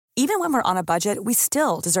Even when we're on a budget, we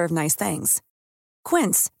still deserve nice things.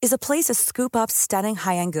 Quince is a place to scoop up stunning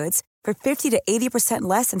high-end goods for 50 to 80%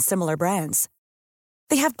 less than similar brands.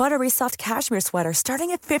 They have buttery soft cashmere sweaters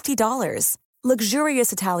starting at $50,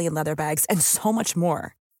 luxurious Italian leather bags, and so much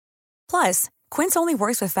more. Plus, Quince only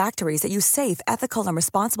works with factories that use safe, ethical, and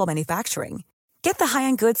responsible manufacturing. Get the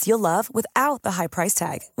high-end goods you'll love without the high price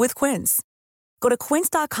tag with Quince. Go to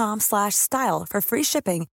quince.com/style for free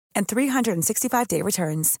shipping and 365-day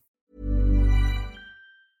returns.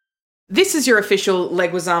 This is your official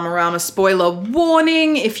Leguizamo-rama spoiler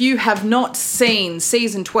warning. If you have not seen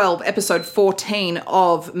Season 12, Episode 14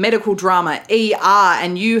 of medical drama ER,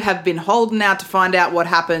 and you have been holding out to find out what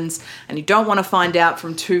happens, and you don't want to find out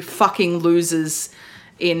from two fucking losers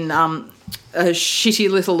in a shitty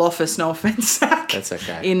little office, no offence, Zach, that's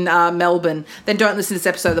okay, in Melbourne, then don't listen to this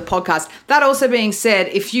episode of the podcast. That also being said,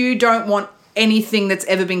 if you don't want anything that's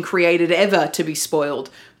ever been created ever to be spoiled,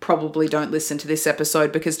 probably don't listen to this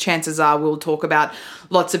episode, because chances are we'll talk about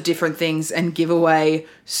lots of different things and give away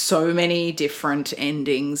so many different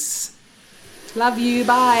endings. Love you,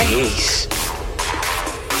 bye. Peace.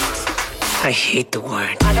 I hate the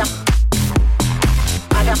word. I got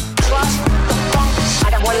trust the funk. I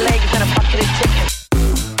got one leg and a bucket of chicken.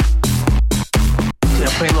 Dude, I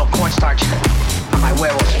put a little cornstarch on my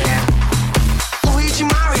werewolf, man. Luigi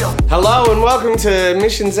Mario. Hello and welcome to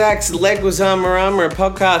Mission Zach's Leguizamo-rama, a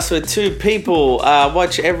podcast where two people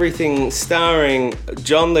watch everything starring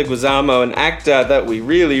John Leguizamo, an actor that we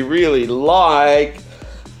really, really like.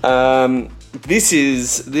 This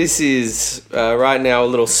is right now a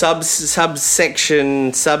little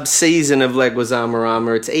subsection, sub-season of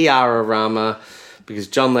Leguizamo-rama. It's ER-rama because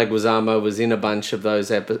John Leguizamo was in a bunch of those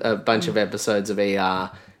episodes of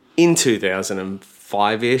ER in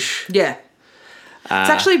 2005-ish. Yeah.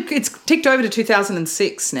 It's ticked over to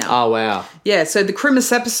 2006 now. Oh, wow. Yeah, so the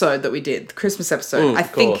Christmas episode that we did, I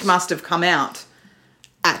think must have come out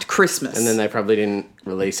at Christmas. And then they probably didn't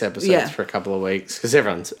release episodes for a couple of weeks because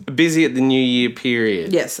everyone's busy at the New Year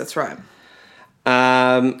period. Yes, that's right.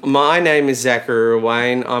 My name is Zachary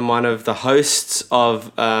Wayne. I'm one of the hosts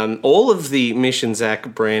of all of the Mission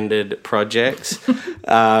Zach branded projects.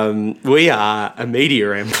 We are a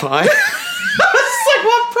media empire.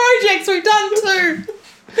 What projects we've done too.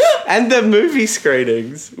 And the movie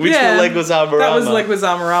screenings, which were Leguizamo-rama. That was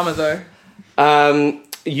Leguizamo-rama though.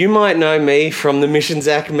 You might know me from the Mission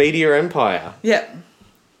Zach media empire. Yeah.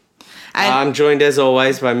 And I'm joined as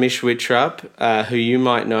always by Mish Wittrup, who you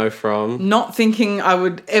might know from... Not thinking I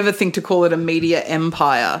would ever think to call it a media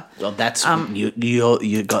empire. Well, that's...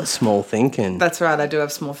 you got small thinking. That's right, I do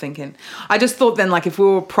have small thinking. I just thought then, like, if we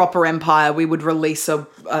were a proper empire, we would release a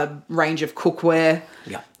range of cookware.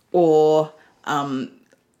 Yeah. Or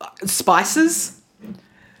spices.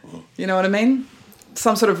 You know what I mean?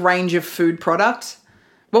 Some sort of range of food product.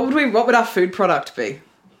 What would our food product be?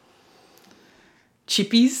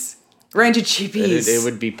 Chippies? Range of chippies. It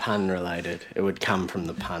would be pun related. It would come from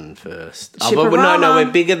the pun first. No,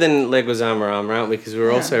 we're bigger than Leguizamo-rama, aren't we? Because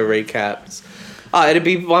we're also recaps. Oh, it'd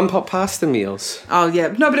be one pot pasta meals. Oh,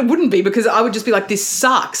 yeah. No, but it wouldn't be, because I would just be like, this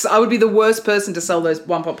sucks. I would be the worst person to sell those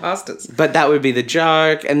one pot pastas. But that would be the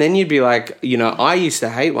joke. And then you'd be like, I used to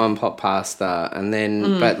hate one pot pasta. And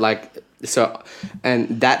then,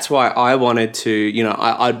 and that's why I wanted to,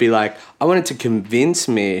 I'd be like, I wanted to convince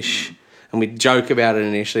Mish. And we'd joke about it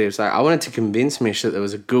initially. It was like, I wanted to convince Mish that there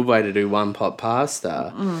was a good way to do one pot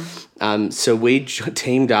pasta. So we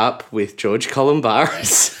teamed up with George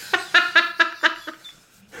Columbaris.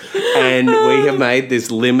 And we have made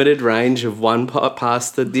this limited range of one pot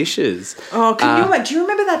pasta dishes. Oh, do you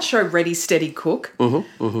remember that show, Ready, Steady, Cook?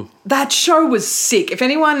 Mm-hmm, mm-hmm. That show was sick. If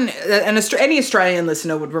anyone, any Australian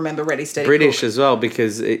listener would remember Ready, Steady, British Cook. as well,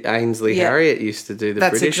 because Ainsley Harriott used to do the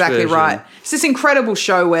British version. That's exactly right. It's this incredible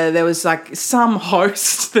show where there was like some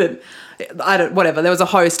host that... there was a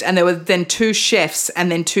host and there were then two chefs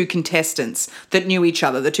and then two contestants that knew each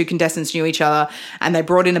other. The two contestants knew each other and they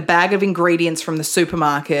brought in a bag of ingredients from the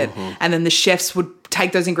supermarket and then the chefs would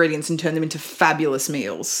take those ingredients and turn them into fabulous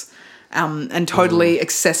meals and totally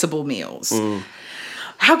accessible meals.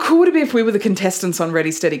 How cool would it be if we were the contestants on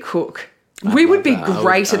Ready, Steady, Cook? We would be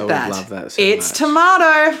great at that. I would love that so It's much.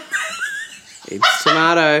 tomato. It's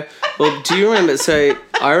tomato. Well, do you remember? So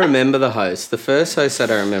I remember the host. The first host that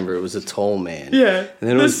I remember, it was a tall man. Yeah. And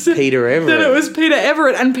then it was Peter Everett. Then it was Peter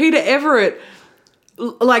Everett. And Peter Everett,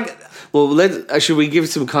 like... Well, should we give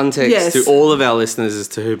some context Yes. to all of our listeners as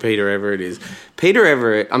to who Peter Everett is? Peter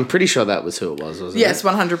Everett, I'm pretty sure that was who it was, wasn't Yes, it?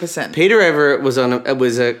 100%. Peter Everett was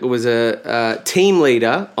a team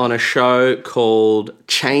leader on a show called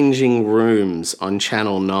Changing Rooms on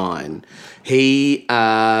Channel 9. He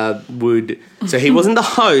he wasn't the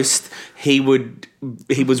host. He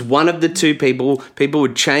was one of the two people. People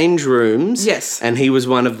would change rooms. Yes. And he was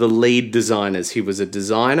one of the lead designers. He was a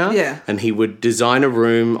designer. Yeah. And he would design a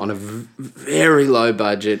room on a very low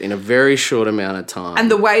budget in a very short amount of time. And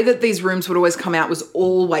the way that these rooms would always come out was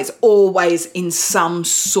always in some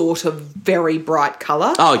sort of very bright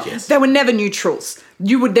colour. Oh, yes. They were never neutrals.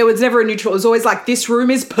 There was never a neutral. It was always like, this room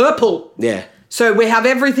is purple. Yeah. So we have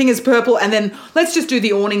everything as purple, and then let's just do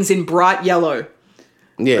the awnings in bright yellow.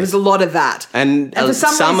 Yeah. There was a lot of that. And for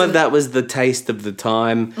some reason, of that was the taste of the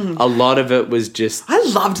time. A lot of it was just I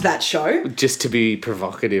loved that show. to be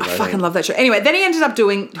provocative. I Fucking think. love that show. Anyway, then he ended up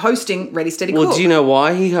hosting Ready Steady Cook. Well, do you know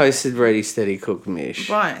why he hosted Ready Steady Cook, Mish?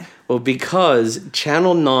 Why? Well, because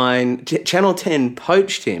Channel 10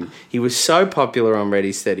 poached him. He was so popular on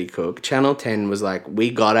Ready Steady Cook. Channel 10 was like, we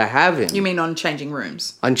gotta have him. You mean on Changing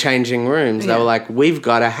Rooms? On Changing Rooms, they Yeah. were like, we've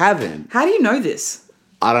gotta have him. How do you know this?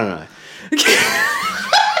 I don't know.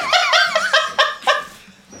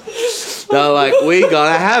 They're like, we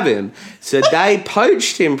gotta have him. So they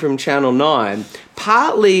poached him from Channel 9,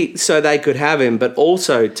 partly so they could have him, but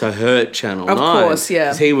also to hurt Channel 9. Of course, yeah.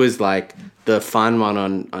 'Cause he was like the fun one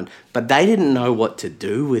on. But they didn't know what to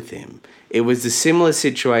do with him. It was a similar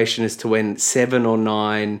situation as to when 7 or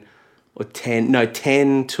 9 or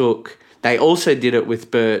 10 took. They also did it with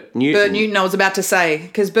Bert Newton. Bert Newton, I was about to say,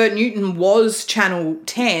 because Bert Newton was Channel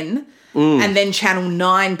 10, and then Channel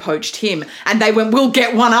 9 poached him, and they went, we'll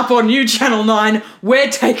get one up on you, Channel 9. We're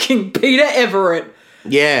taking Peter Everett.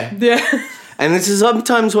 Yeah. Yeah. And this is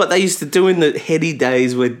sometimes what they used to do in the heady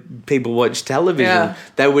days where people watched television. Yeah.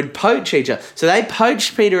 They would poach each other. So they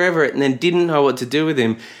poached Peter Everett and then didn't know what to do with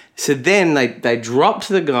him. So then they dropped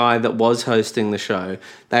the guy that was hosting the show.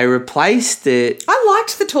 They replaced it. I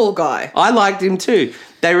liked the tall guy. I liked him too.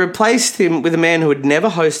 They replaced him with a man who had never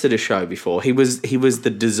hosted a show before. He was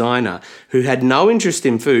the designer who had no interest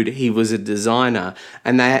in food. He was a designer,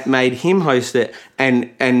 and they made him host it.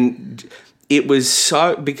 And it was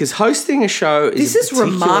so, because hosting a show is This a is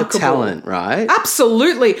particular remarkable. talent, right?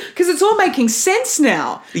 Absolutely, because it's all making sense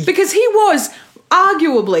now. Because he was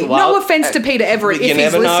arguably, Well, no offense to Peter Everett you if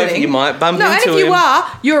he's never know, listening. you might bump no, into and if him. you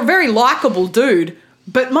are, you're a very likable dude.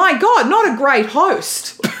 But my God, not a great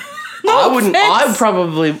host. No I wouldn't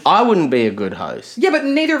offense. be a good host. Yeah, but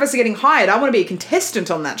neither of us are getting hired. I want to be a contestant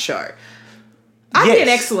on that show. I'd be Yes. an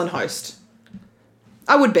excellent host.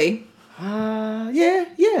 I would be.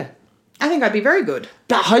 Yeah. I think I'd be very good.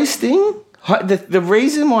 But hosting, the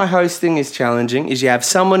reason why hosting is challenging is you have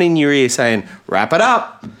someone in your ear saying, wrap it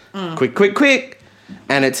up, quick.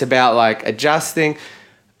 And it's about like adjusting.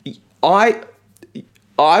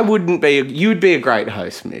 I wouldn't be, you'd be a great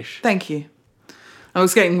host, Mish. Thank you. I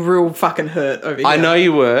was getting real fucking hurt over here. I know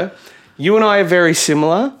you were. You and I are very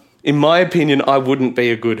similar. In my opinion, I wouldn't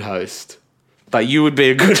be a good host. But you would be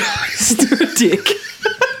a good host. Dick.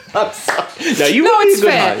 I'm sorry. No, you No, would be it's a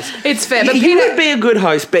good fair. host. It's fair. But You Peter, would be a good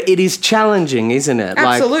host, but it is challenging, isn't it?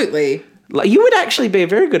 absolutely. Like you would actually be a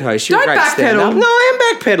very good host. You're Don't a great backpedal. stand-up. No, I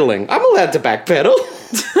am backpedaling. I'm allowed to backpedal.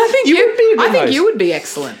 I think You would be a good I think host. you would be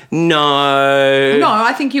excellent. No. No,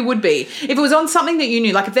 I think you would be. If it was on something that you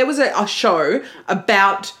knew, like if there was a show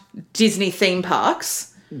about Disney theme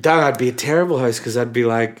parks. Don't, I'd be a terrible host because I'd be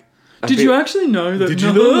like... actually know that? Did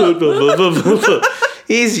you know that?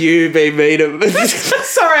 Here's you being mean.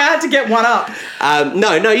 Sorry, I had to get one up.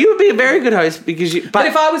 No, you would be a very good host because you... But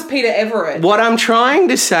if I was Peter Everett, What I'm trying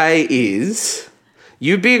to say is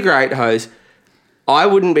you'd be a great host. I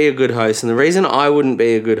wouldn't be a good host. And the reason I wouldn't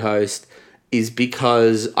be a good host is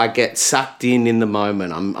because I get sucked in the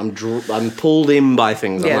moment. I'm pulled in by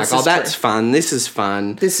things. Yeah, I'm this like, is that's true. fun. This is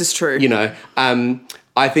fun. This is true. You know,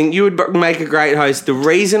 I think you would make a great host. The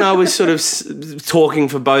reason I was sort of talking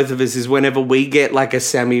for both of us is whenever we get like a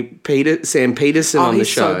Sam Peterson on the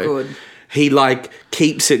he's so show, good. he like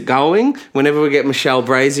keeps it going. Whenever we get Michelle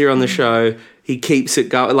Brazier on the show, he keeps it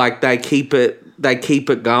going. Like they keep it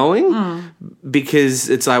going because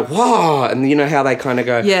it's like, whoa. And you know how they kind of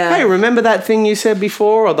go, Yeah. hey, remember that thing you said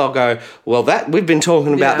before? Or they'll go, well, we've been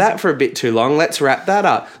talking about Yeah. that for a bit too long. Let's wrap that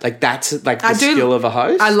up. Like that's like the skill of a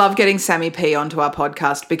host. I love getting Sammy P onto our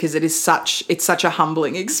podcast because it's such a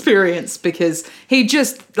humbling experience because he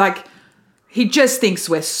just thinks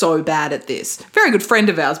we're so bad at this. Very good friend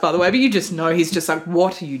of ours, by the way, but you just know he's just like,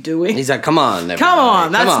 what are you doing? He's like, come on, everybody. Come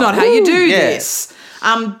on, that's not how you do Yeah. this.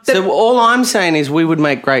 So all I'm saying is we would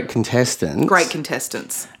make great contestants. Great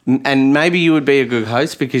contestants. And maybe you would be a good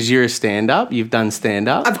host because you're a stand-up. You've done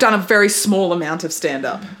stand-up. I've done a very small amount of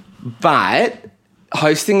stand-up. But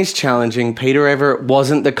hosting is challenging. Peter Everett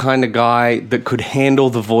wasn't the kind of guy that could handle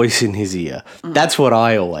the voice in his ear. That's what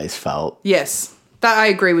I always felt. Yes, that I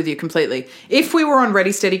agree with you completely. If we were on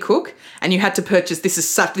Ready Steady Cook and you had to purchase, this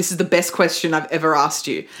is the best question I've ever asked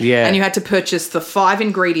you. Yeah. And you had to purchase the 5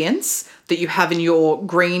 ingredients that you have in your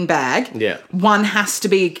green bag. Yeah. One has to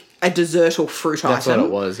be a dessert or fruit That's item. what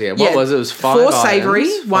it was, yeah. What was it? It was 5 4 items.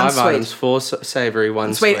 savoury, 1 5 sweet. items, 4 savoury,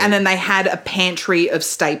 1 sweet. And then they had a pantry of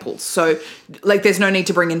staples. So, like, there's no need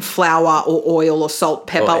to bring in flour or oil or salt,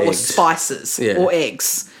 pepper or eggs. spices Yeah. or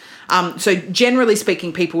eggs. So, generally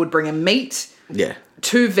speaking, people would bring a meat, Yeah.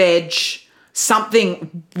 2 veg,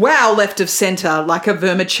 something left of centre, like a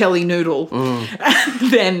vermicelli noodle,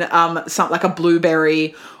 and then something like a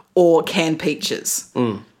blueberry or canned peaches.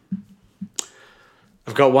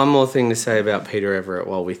 I've got one more thing to say about Peter Everett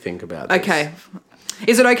while we think about this. Okay.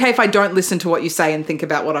 Is it okay if I don't listen to what you say and think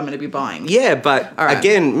about what I'm going to be buying? Yeah, but All right.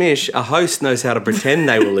 again, Mish, a host knows how to pretend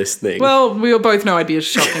they were listening. Well, we all both know I'd be a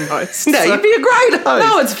shocking host. no, so- you'd be a great host.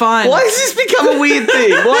 No, it's fine. Why has this become a weird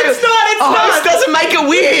thing? Why, It's not, a host doesn't make it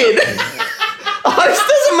weird. A host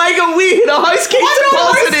doesn't make it weird. A host keeps it I'm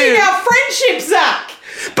not positive. hosting our friendship, Zach.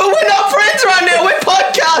 But we're not friends right now. We're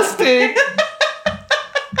podcasting.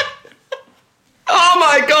 Oh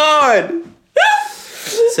my God.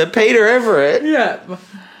 So Peter Everett, Yeah.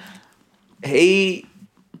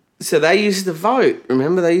 so they used to vote.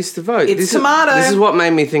 Remember, they used to vote. It's tomato. This is what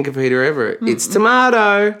made me think of Peter Everett. It's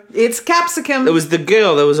tomato. It's capsicum. There was the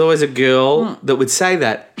girl. There was always a girl that would say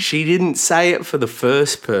that. She didn't say it for the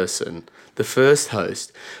first person, the first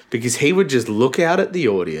host, because he would just look out at the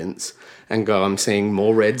audience and go, I'm seeing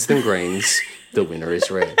more reds than greens. The winner is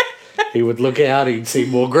red. He would look out, he'd see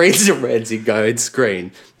more greens than reds, he'd go, it's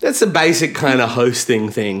green. That's the basic kind of hosting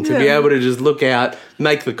thing, to be Yeah. able to just look out,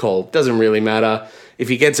 make the call. Doesn't really matter. If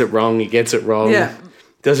he gets it wrong, he gets it wrong. Yeah.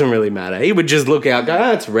 Doesn't really matter. He would just look out,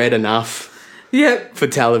 go, it's red enough Yep. for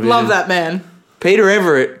television. Love that man. Peter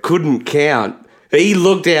Everett couldn't count. He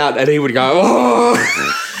looked out and he would go, oh.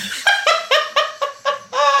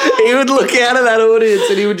 He would look out at that audience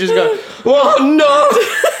and he would just go, oh no.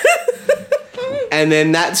 And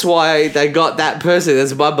then that's why they got that person.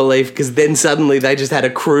 That's my belief, because then suddenly they just had a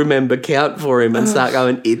crew member count for him and start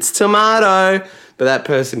going, it's tomato. But that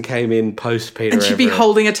person came in post Peter And she'd be Everett.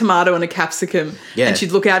 holding a tomato and a capsicum. Yeah. And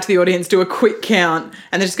she'd look out to the audience, do a quick count,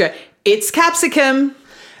 and then just go, it's capsicum.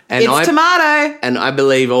 And It's tomato. And I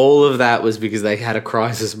believe all of that was because they had a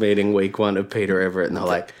crisis meeting week 1 of Peter Everett and they're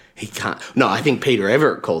like, he can't. No, I think Peter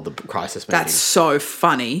Everett called the crisis meeting. That's so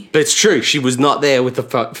funny. But it's true. She was not there with the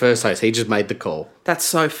first host. He just made the call. That's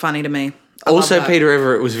so funny to me. I love Also, that. Peter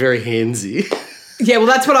Everett was very handsy. Yeah, well,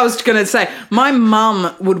 that's what I was going to say. My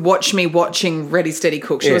mum would watch me watching Ready Steady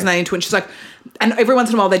Cook. She wasn't into it. And she's like, and every once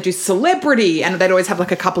in a while they'd do celebrity and they'd always have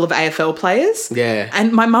like a couple of AFL players. Yeah.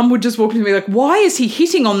 And my mum would just walk into me like, why is he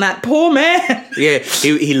hitting on that poor man? Yeah,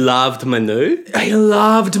 he loved Manu. I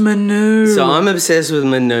loved Manu. So I'm obsessed with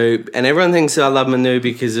Manu, and everyone thinks I love Manu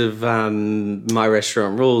because of My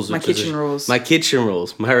Restaurant Rules. My which is Kitchen Rules. My Kitchen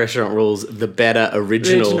Rules. My Restaurant Rules, the better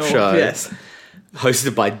original show. Yes.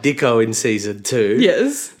 Hosted by Dicko in season 2.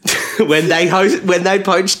 Yes. when they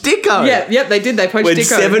poached Dicko. Yep, they did. They poached When Dicko.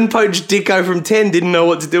 7 poached Dicko from 10, didn't know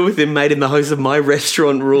what to do with him, made him the host of My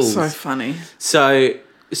Restaurant Rules. So funny.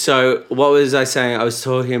 So what was I saying? I was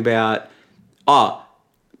talking about,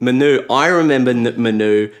 Manu. I remember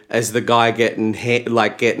Manu as the guy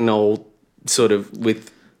getting all sort of with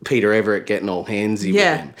Peter Everett getting all handsy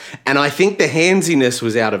Yeah. with him. And I think the handsiness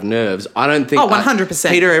was out of nerves. I don't think... 100%.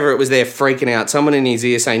 Peter Everett was there freaking out. Someone in his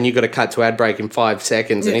ear saying, you got to cut to ad break in 5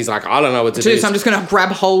 seconds. And he's like, I don't know what to do. So I'm just going to grab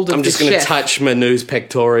hold of I'm just the going to chef. touch Manu's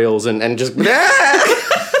pectorials and just...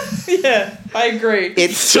 Yeah, I agree.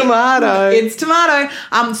 It's tomato. It's tomato.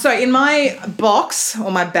 So in my box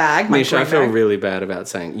or my bag, my Misha, I green feel bag- really bad about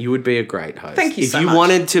saying you would be a great host. Thank you If so you much.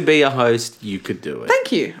 wanted to be a host, you could do it.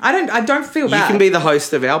 Thank you. I don't feel You bad. can be the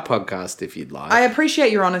host of our podcast if you'd like. I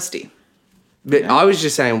appreciate your honesty. But I was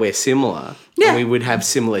just saying we're similar. Yeah. And we would have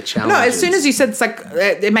similar No, challenges. as soon as you said it's like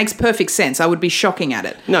it makes perfect sense. I would be shocking at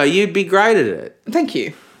it. No, you'd be great at it. Thank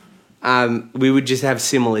you. We would just have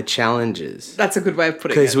similar challenges. That's a good way of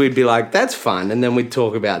putting Because it. we'd be like, that's fun. And then we'd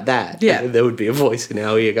talk about that. Yeah. And there would be a voice in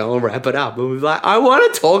our ear going, wrap it up. And we'd be like, I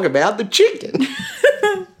want to talk about the chicken.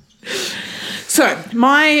 So So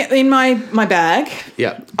in my bag,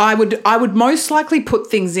 Yeah. I would most likely put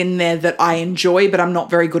things in there that I enjoy, but I'm not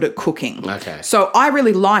very good at cooking. Okay. So I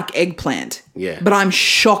really like eggplant. Yeah. But I'm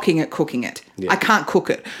shocking at cooking it. Yeah. I can't cook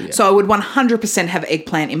it. Yeah. So I would 100% have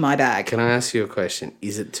eggplant in my bag. Can I ask you a question?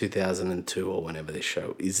 Is it 2002 or whenever this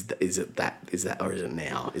show is that or is it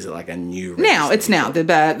now? Is it like a new? Now it's now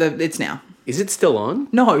release? it's now. Is it still on?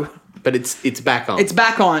 No, But it's back on. it's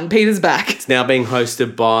back on. Peter's back. It's now being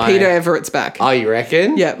hosted by Peter Everett's back. Oh, you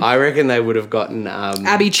reckon? Yeah. I reckon they would have gotten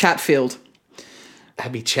Abby Chatfield.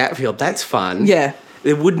 Abby Chatfield. That's fun. Yeah.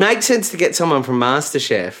 It would make sense to get someone from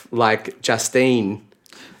MasterChef like Justine.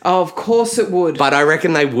 Oh, of course it would. But I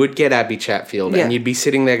reckon they would get Abby Chatfield, Yeah. and you'd be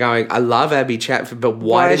sitting there going, "I love Abby Chatfield, but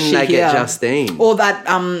why is didn't she they get here? Justine?" Or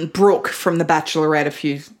that Brooke from The Bachelorette a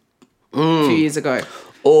few years ago.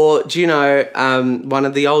 Or do you know one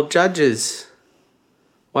of the old judges?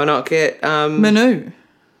 Why not get Manu.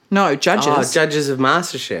 No, judges. judges of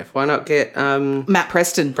MasterChef? Why not get Matt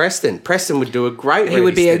Preston. Preston? Preston would do a great. He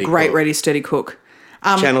would be a Ready, great Steady ready steady cook.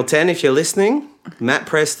 cook. Channel 10, if you're listening, Matt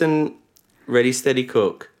Preston, Ready Steady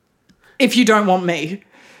Cook. If you don't want me. Mish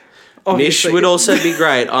Obviously. would also be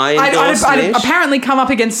great. I endorse I'd Mish. apparently come up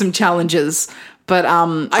against some challenges, but I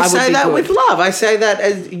would say be that good. with love. I say that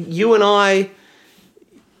as you and I.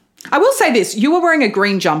 I will say this: you are wearing a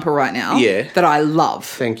green jumper right now. Yeah. That I love.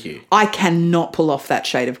 Thank you. I cannot pull off that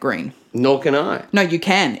shade of green. Nor can I. No, you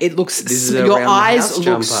can. It looks. This is your around the eyes house look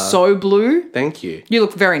jumper. so blue. Thank you. You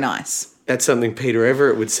look very nice. That's something Peter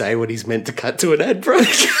Everett would say when he's meant to cut to an ad break.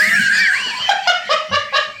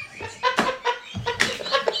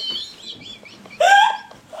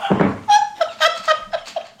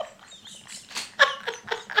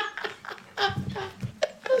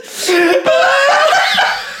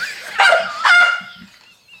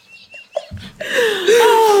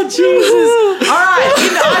 Oh Jesus! All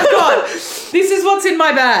right, I've got. This is what's in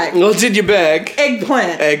my bag: What's in your bag?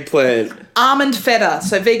 eggplant, Eggplant. almond feta,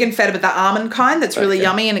 so vegan feta, but the almond kind that's really Okay.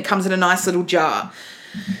 yummy, and it comes in a nice little jar.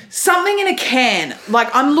 Something in a can,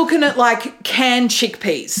 like I'm looking at like canned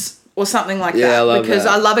chickpeas or something like Yeah, that, I love because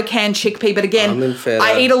that. I love a canned chickpea. But again, Almond feta,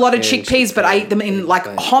 I eat a lot of canned chickpeas, but I eat them in chickpea, like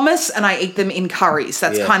eggplant. hummus and I eat them in curries.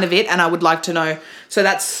 That's Yeah. kind of it. And I would like to know. So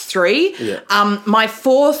that's 3. Yeah. My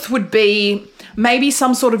 4th would be maybe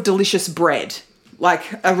some sort of delicious bread, like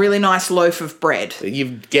a really nice loaf of bread. You're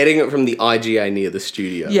getting it from the IGA near the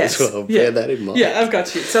studio Yes. as well. Yeah. Bear that in mind. Yeah, I've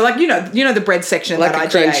got you. So like you know the bread section Like at a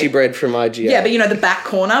that IGA. crunchy bread from IGA. Yeah, but you know the back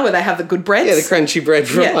corner where they have the good breads. Yeah, the crunchy bread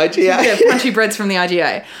from IGA. Yeah, crunchy breads from the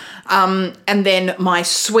IGA. And then my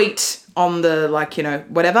sweet on the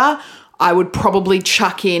whatever, I would probably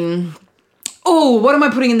chuck in. Oh, what am I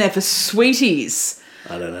putting in there for sweeties?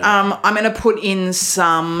 I don't know. I'm gonna put in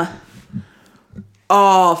some.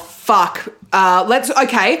 Oh fuck. I'm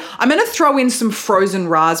gonna throw in some frozen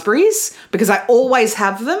raspberries because I always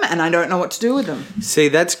have them and I don't know what to do with them. See,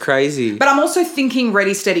 that's crazy. But I'm also thinking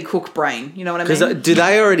ready, steady, cook brain. You know what I mean? Because do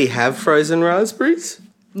they already have frozen raspberries?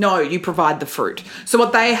 No, you provide the fruit. So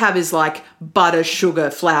what they have is like butter, sugar,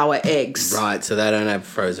 flour, eggs. Right, so they don't have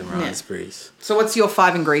frozen raspberries. So what's your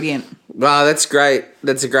 5 ingredient? Wow, that's great.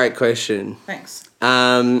 That's a great question. Thanks.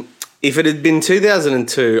 If it had been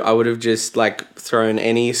 2002, I would have just thrown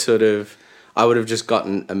any sort of. I would have just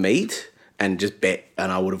gotten a meat and just bet,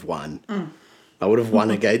 and I would have won. I would have won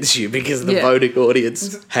against you because the Yeah. voting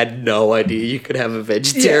audience had no idea you could have a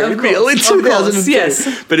vegetarian of meal in course, of course, 2002.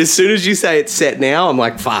 yes. But as soon as you say it's set now, I'm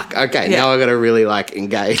like, fuck, okay, Yeah. now I got to really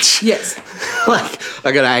engage. Yes.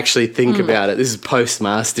 I got to actually think about it. This is post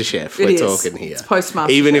MasterChef It we're is. talking here. It's post-MasterChef.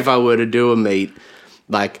 Even if I were to do a meat,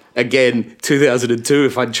 again, 2002,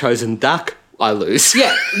 if I'd chosen duck, I lose.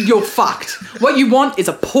 Yeah, you're fucked. What you want is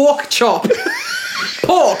a pork chop.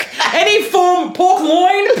 Pork. Any form, pork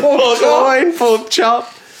loin, pork chop. Loin, pork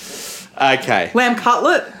chop. Okay. Lamb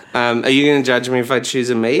cutlet. Are you going to judge me if I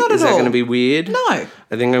choose a meat? Not Is at that all. going to be weird? No. I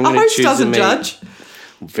think I'm A going to host choose a doesn't meat. judge.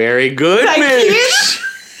 Very good, Thank Mish. you.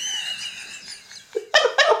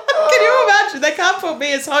 Can you imagine? They can't put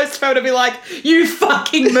me as host for to be like, you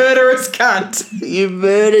fucking murderous cunt. You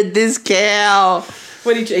murdered this cow.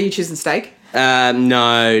 What are you choosing? Steak?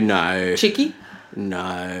 No. Chicky?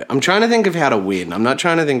 No. I'm trying to think of how to win. I'm not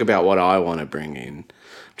trying to think about what I want to bring in. I'm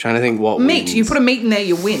trying to think what Meat. wins. You put a meat in there,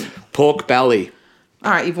 you win. Pork belly.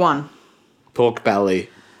 All right, you've won. Pork belly.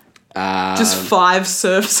 Just 5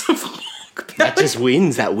 serves of pork belly. That just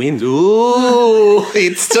wins. That wins. Ooh,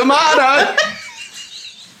 it's tomato.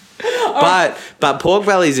 But pork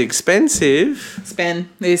belly's expensive. Spen.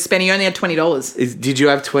 You only had $20. Did you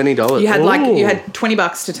have $20? You had Ooh. you had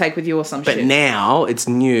 $20 to take with you or some But shit. now it's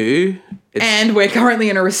new. And we're currently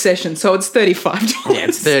in a recession, so it's $35. Yeah,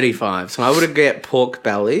 it's 35. So I would get pork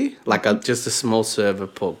belly, like just a small serve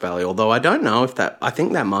of pork belly. Although I don't know if I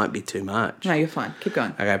think that might be too much. No, you're fine. Keep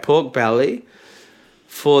going. Okay, pork belly.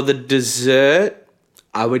 For the dessert,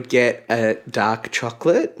 I would get a dark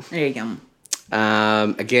chocolate. There you go.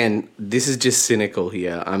 Again, this is just cynical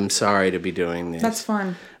here. I'm sorry to be doing this. That's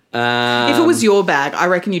fine. If it was your bag, I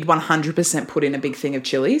reckon you'd 100% put in a big thing of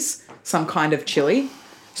chilies, some kind of chili,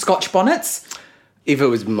 Scotch bonnets. If it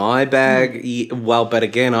was my bag, well, but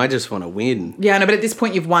again, I just want to win. Yeah, no, but at this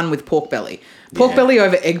point you've won with pork belly. Pork belly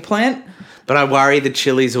over eggplant. But I worry the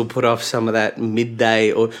chilies will put off some of that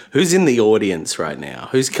midday. Or who's in the audience right now?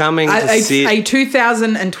 Who's coming to sit? A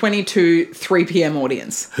 2022 3 p.m.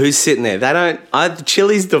 audience. Who's sitting there? The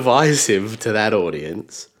chili's divisive to that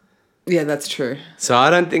audience. Yeah, that's true. So I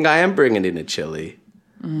don't think I am bringing in a chili.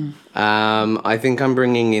 I think I'm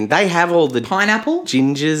bringing in... They have all the... Pineapple?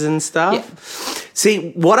 Gingers and stuff. Yeah.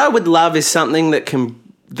 See, what I would love is something that can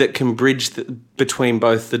bridge between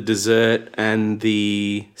both the dessert and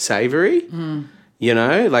the savoury. You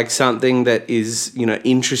know, like something that is,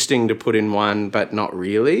 interesting to put in one, but not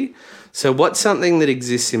really. So what's something that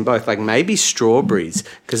exists in both? Like maybe strawberries,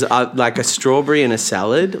 because I like a strawberry in a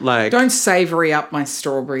salad. Like don't savoury up my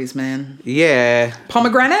strawberries, man. Yeah.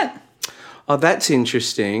 Pomegranate? Oh, that's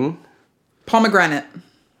interesting. Pomegranate.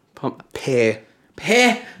 Pear.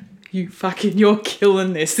 Pear. You're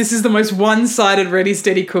killing this. This is the most one-sided Ready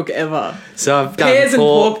Steady Cook ever. So I've done pears and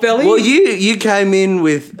pork belly. Well, you came in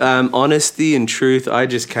with honesty and truth. I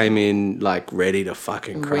just came in like ready to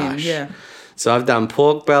fucking crash. Yeah. So I've done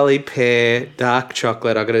pork belly, pear, dark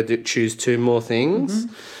chocolate. I've got to choose two more things.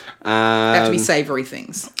 They have to be savoury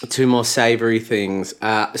things. Two more savoury things.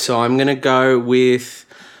 So I'm going to go with...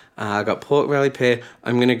 I got pork belly, pear.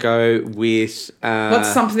 I'm going to go with...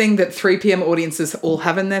 what's something that 3 p.m. audiences all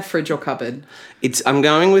have in their fridge or cupboard? I'm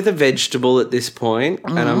going with a vegetable at this point,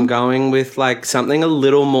 and I'm going with like something a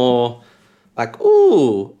little more like,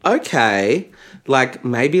 ooh, okay. Like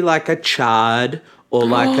maybe like a chard or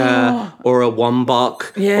like a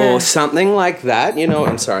wombok or something like that.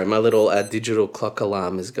 I'm sorry, my little digital clock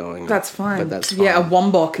alarm is going. That's fine. But that's fine. Yeah, a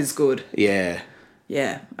wombok is good. Yeah.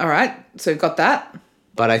 Yeah. All right. So we've got that.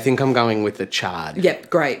 But I think I'm going with the chard. Yep,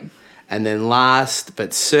 great. And then last,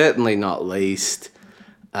 but certainly not least,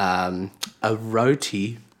 a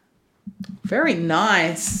roti. Very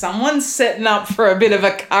nice. Someone's setting up for a bit of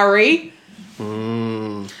a curry.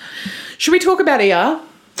 Should we talk about ER?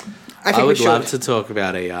 I would love to talk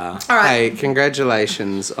about ER. All right. Hey,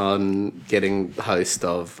 congratulations on getting host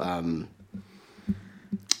of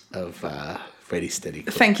Ready Steady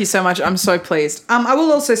Cook. Thank you so much. I'm so pleased. I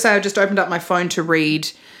will also say I just opened up my phone to read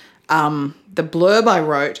the blurb I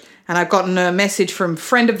wrote, and I've gotten a message from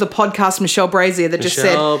friend of the podcast, Michelle Brazier, that just said,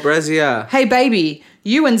 Michelle Brazier. Hey, baby,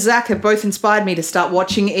 you and Zach have both inspired me to start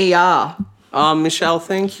watching ER. Oh, Michelle,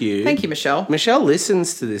 thank you. Thank you, Michelle. Michelle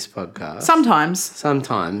listens to this podcast.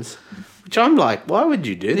 Sometimes. Which I'm like, why would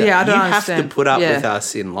you do that? Yeah, I don't You understand. have to put up with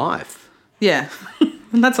us in life. Yeah.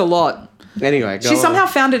 And that's a lot. Anyway, go She on. somehow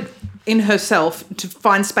found it in herself to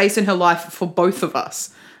find space in her life for both of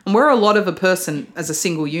us. And we're a lot of a person as a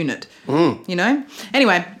single unit,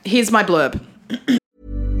 Anyway, here's my blurb.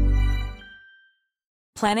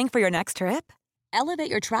 Planning for your next trip? Elevate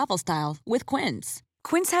your travel style with Quince.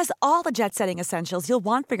 Quince has all the jet-setting essentials you'll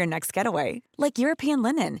want for your next getaway, like European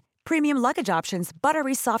linen, premium luggage options,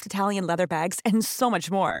 buttery soft Italian leather bags, and so much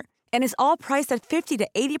more. And is all priced at 50 to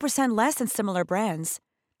 80% less than similar brands.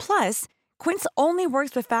 Plus, Quince only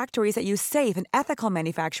works with factories that use safe and ethical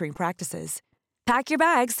manufacturing practices. Pack your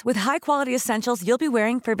bags with high-quality essentials you'll be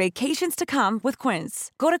wearing for vacations to come with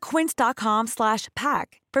Quince. Go to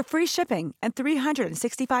quince.com/pack for free shipping and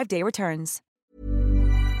 365-day returns.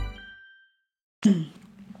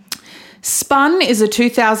 Spun is a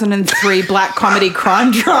 2003 black comedy crime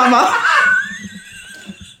drama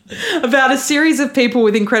about a series of people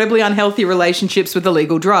with incredibly unhealthy relationships with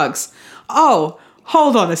illegal drugs. Oh,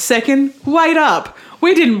 hold on a second. Wait up.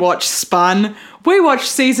 We didn't watch Spun. We watched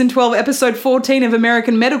season 12, episode 14 of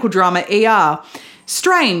American medical drama ER.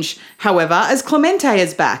 Strange, however, as Clemente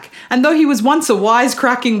is back, and though he was once a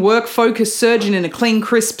wisecracking, work-focused surgeon in a clean,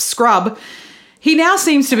 crisp scrub, he now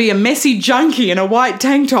seems to be a messy junkie in a white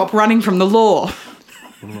tank top running from the law.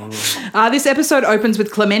 This episode opens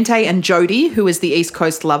with Clemente and Jodie, who is the East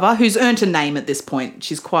Coast lover, who's earned a name at this point.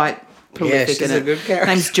 She's quite prolific she's in a it. good character.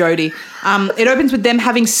 Name's Jodie. It opens with them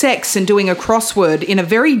having sex and doing a crossword in a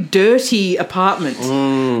very dirty apartment.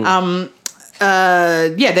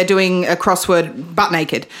 they're doing a crossword butt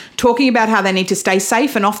naked, talking about how they need to stay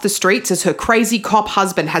safe and off the streets as her crazy cop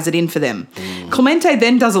husband has it in for them. Clemente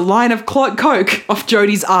then does a line of coke off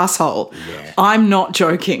Jodie's asshole. Yeah. I'm not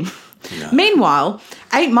joking. No. Meanwhile,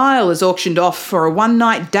 8 Mile is auctioned off for a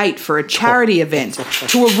one-night date for a charity event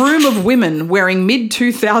to a room of women wearing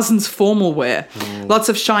mid-2000s formal wear. Lots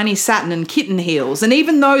of shiny satin and kitten heels. And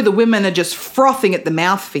even though the women are just frothing at the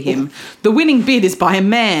mouth for him, the winning bid is by a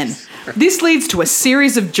man. This leads to a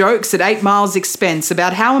series of jokes at 8 Mile's expense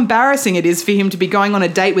about how embarrassing it is for him to be going on a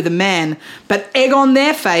date with a man. But egg on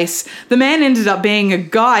their face, the man ended up being a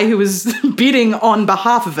guy who was bidding on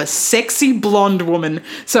behalf of a sexy blonde woman.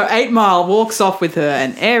 So 8 Mile walks off with her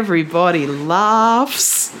and everybody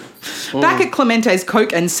laughs. Back at Clemente's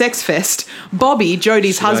Coke and Sex Fest, Bobby,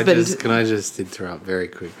 Jodie's husband... Can I just interrupt very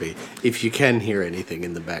quickly? If you can hear anything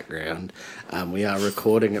in the background, we are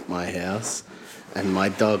recording at my house. And my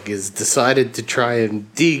dog has decided to try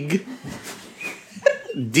and dig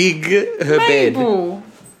her Mabel. bed.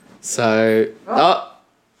 So,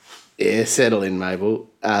 settle in, Mabel.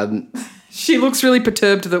 She looks really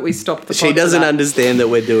perturbed that we stopped the podcast. She doesn't understand that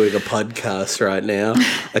we're doing a podcast right now.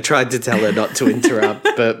 I tried to tell her not to interrupt,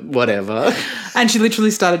 but whatever. And she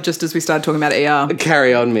literally started just as we started talking about ER.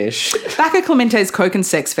 Carry on, Mish. Back at Clemente's Coke and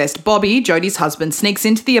Sex Fest, Bobby, Jodie's husband, sneaks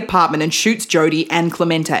into the apartment and shoots Jodie and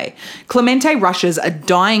Clemente. Clemente rushes a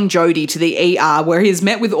dying Jodie to the ER where he is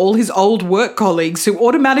met with all his old work colleagues who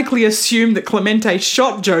automatically assume that Clemente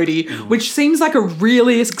shot Jodie, which seems like a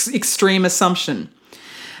really extreme assumption.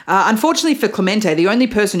 Unfortunately for Clemente, the only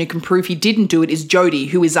person who can prove he didn't do it is Jodie,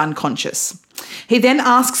 who is unconscious. He then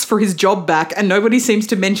asks for his job back, and nobody seems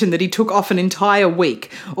to mention that he took off an entire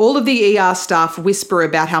week. All of the ER staff whisper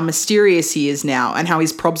about how mysterious he is now and how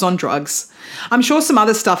he's probs on drugs. I'm sure some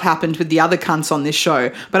other stuff happened with the other cunts on this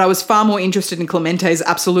show, but I was far more interested in Clemente's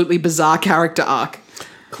absolutely bizarre character arc.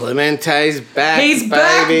 Clemente's back, He's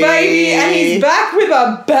back, baby, and he's back with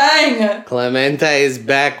a bang. Clemente is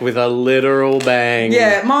back with a literal bang.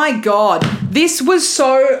 Yeah, my God. This was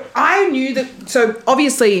so... I knew that... So,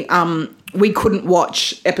 obviously, we couldn't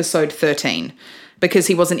watch episode 13 because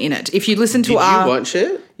he wasn't in it. If you listen to Did you watch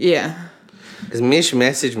it? Yeah. Because Mish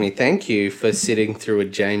messaged me, thank you for sitting through a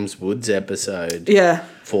James Woods episode. Yeah.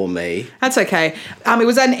 For me. That's okay. It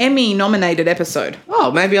was an Emmy-nominated episode.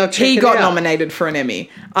 Oh, maybe I'll check it out. He got nominated for an Emmy.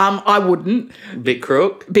 I wouldn't. Bit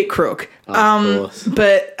crook? Bit crook. Oh, of course.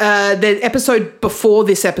 But the episode before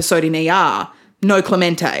this episode in ER, no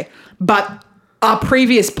Clemente. But our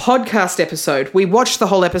previous podcast episode, we watched the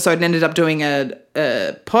whole episode and ended up doing a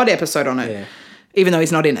pod episode on it, even though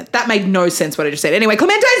he's not in it. That made no sense what I just said. Anyway,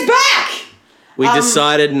 Clemente's back! We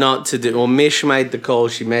decided not to do... Well, Mish made the call.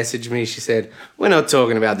 She messaged me. She said, we're not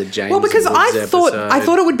talking about the James Woods because I episode.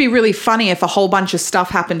 thought it would be really funny if a whole bunch of stuff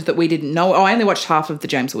happened that we didn't know. Oh, I only watched half of the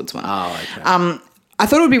James Woods one. Oh, okay. I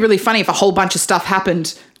thought it would be really funny if a whole bunch of stuff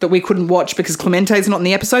happened that we couldn't watch because Clemente's not in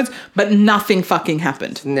the episodes, but nothing fucking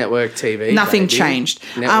happened. Network TV. Nothing baby. changed.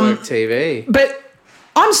 Network TV. But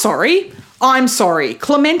I'm sorry.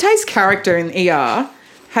 Clemente's character in ER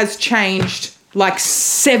has changed like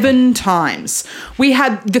 7 times. We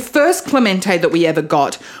had the first Clemente that we ever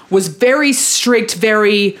got was very strict,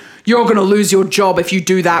 very, you're going to lose your job if you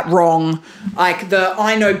do that wrong. Like the,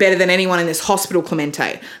 I know better than anyone in this hospital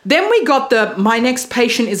Clemente. Then we got the, my next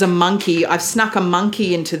patient is a monkey. I've snuck a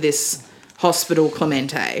monkey into this hospital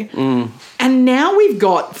Clemente. And now we've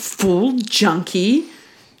got full junkie,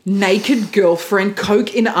 naked girlfriend,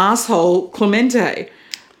 coke in asshole Clemente.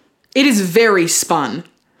 It is very Spun.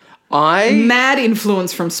 Mad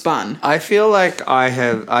influence from Spun. I feel like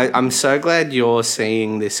I'm so glad you're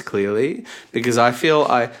seeing this clearly because I feel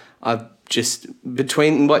I've just,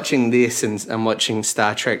 between watching this and watching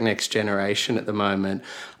Star Trek Next Generation at the moment,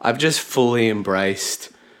 I've just fully embraced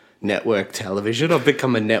network television. I've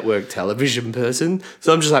become a network television person.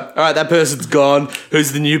 So I'm just like, all right, that person's gone.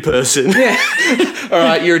 Who's the new person? Yeah. All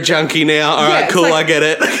right, you're a junkie now. All right, cool, I get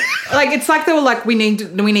it. Like, it's like they were like,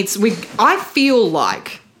 I feel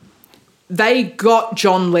like they got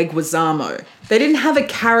John Leguizamo. They didn't have a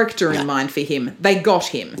character in mind for him. They got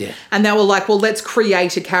him. Yeah. And they were like, well, let's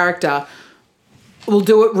create a character. We'll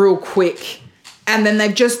do it real quick. And then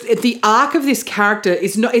they've just, the arc of this character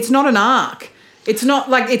is not, it's not an arc. It's not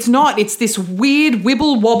like, it's this weird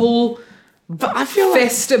wibble wobble. But I feel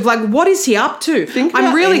festive. Like, what is he up to? Think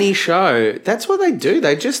about any show. That's what they do.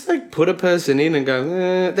 They just put a person in and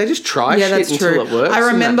go, they just try shit until it works. I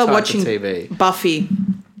remember watching Buffy.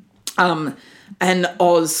 And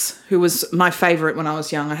Oz, who was my favourite when I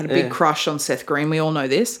was young. I had a big crush on Seth Green. We all know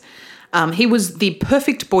this. He was the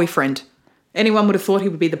perfect boyfriend Anyone would have thought he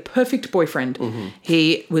would be the perfect boyfriend.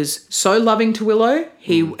 He was so loving to Willow.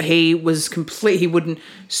 He was complete. He wouldn't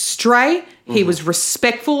stray. He was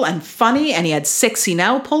respectful and funny, and he had sexy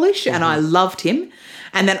nail polish, and I loved him.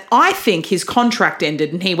 And then I think his contract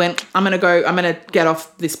ended, and he went, I'm going to get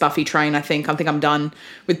off this Buffy train, I think I'm done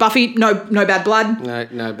with Buffy. No bad blood.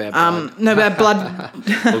 No bad blood. No bad blood.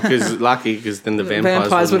 Because then the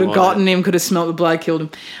vampires would have gotten him, could have smelt the blood, killed him.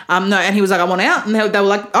 No, and he was like, I want out. And they were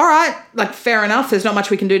like, all right, like, fair enough. There's not much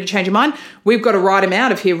we can do to change your mind. We've got to ride him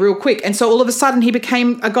out of here real quick. And so all of a sudden he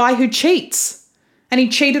became a guy who cheats. And he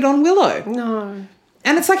cheated on Willow. No.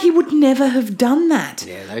 And it's like he would never have done that.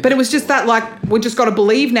 Yeah, but it was just that, like, we just got to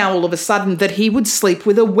believe now all of a sudden that he would sleep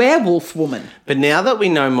with a werewolf woman. But now that we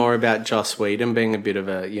know more about Joss Whedon being a bit of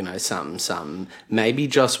a, something, maybe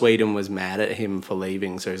Joss Whedon was mad at him for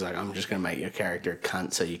leaving, so he's like, I'm just going to make your character a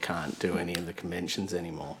cunt so you can't do any of the conventions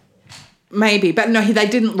anymore. Maybe. But no, they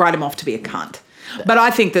didn't write him off to be a cunt. But I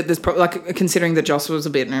think that there's probably, considering that Joss was a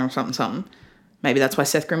bit, something, maybe that's why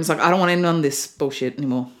Seth Grim's like, I don't want in on this bullshit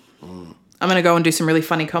anymore. I'm going to go and do some really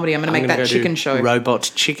funny comedy. I'm going to make that chicken show.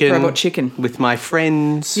 Robot chicken. With my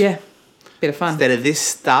friends. Yeah. Bit of fun. Instead of this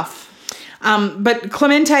stuff. But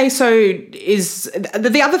Clemente is...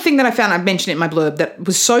 The other thing that I found, I mentioned it in my blurb, that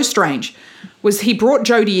was so strange, was he brought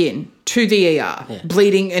Jodie in to the ER,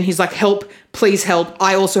 bleeding, and he's like, help, please help.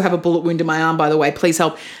 I also have a bullet wound in my arm, by the way, please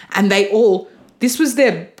help. And they all... This was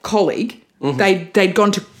their colleague. They'd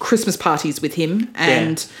gone to Christmas parties with him,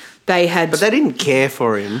 and... Yeah. They had, but they didn't care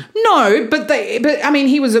for him. No, but I mean,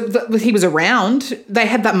 he was around. They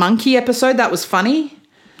had that monkey episode that was funny.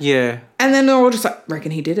 Yeah, and then they're all just like,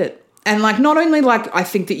 reckon he did it, and like not only like I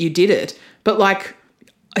think that you did it, but like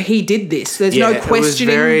he did this. There's no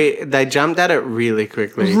questioning. They jumped at it really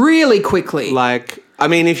quickly. Like, I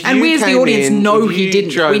mean, if you and we as the audience know he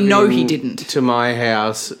didn't. We know he didn't. To my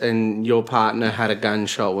house, and your partner had a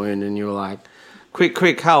gunshot wound, and you were like,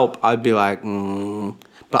 "Quick, help!" I'd be like,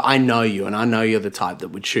 But I know you, and I know you're the type that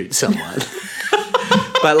would shoot someone.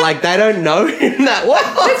 But, like, they don't know him that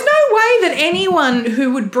well. There's no way that anyone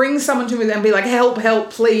who would bring someone to me and be like, help,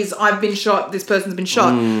 please, I've been shot, this person's been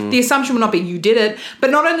shot. The assumption would not be you did it. But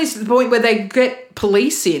not only to the point where they get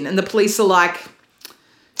police in, and the police are like...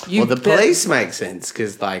 police make sense,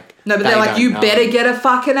 because, like... No, but they're like, you better get a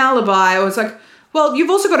fucking alibi. I was like, well, you've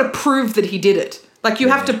also got to prove that he did it. Like, you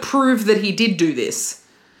have to prove that he did do this.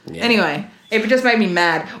 Yeah. Anyway... It just made me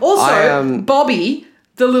mad. Also, Bobby,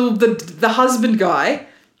 the husband guy,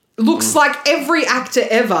 looks like every actor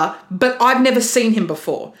ever, but I've never seen him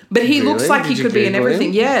before. But he looks like he could be in everything.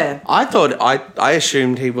 Him? Yeah. I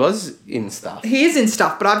assumed he was in stuff. He is in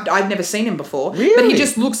stuff, but I've never seen him before. Really? But he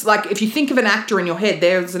just looks like, if you think of an actor in your head,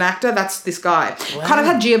 there's an actor, that's this guy. Wow. Kind of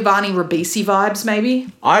had Giovanni Ribisi vibes,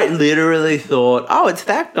 maybe. I literally thought, it's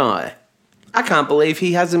that guy. I can't believe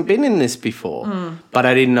he hasn't been in this before. But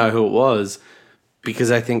I didn't know who it was,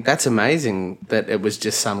 because I think that's amazing that it was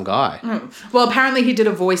just some guy. Well, apparently he did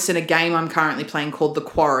a voice in a game I'm currently playing called The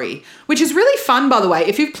Quarry, which is really fun, by the way.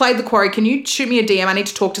 If you've played The Quarry, can you shoot me a DM? I need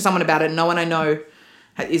to talk to someone about it. No one I know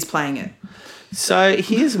is playing it. So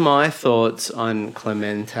here's my thoughts on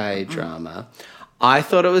Clemente drama. I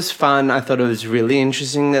thought it was fun. I thought it was really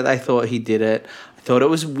interesting that they thought he did it. I thought it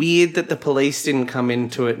was weird that the police didn't come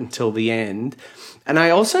into it until the end. And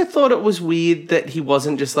I also thought it was weird that he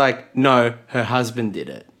wasn't just like, no, her husband did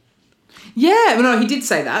it. Yeah, no, he did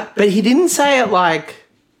say that. But he didn't say it like,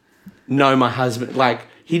 no, my husband, like,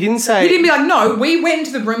 he didn't say... He didn't be like, no, we went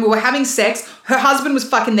into the room, we were having sex, her husband was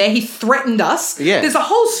fucking there, he threatened us. Yeah. There's a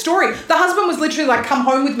whole story. The husband was literally like, come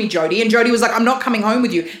home with me, Jodie. And Jodie was like, I'm not coming home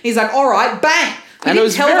with you. And he's like, all right, bang. And it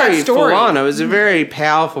was very full on. It was a very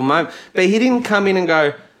powerful moment. But he didn't come in and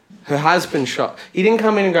go, her husband shot. He didn't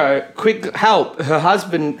come in and go, quick, help, her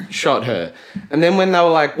husband shot her. And then when they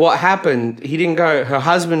were like, what happened? He didn't go, her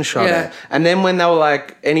husband shot her. And then when they were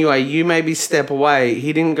like, anyway, you maybe step away,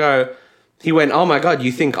 he didn't go, he went, oh my God,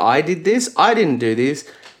 you think I did this? I didn't do this.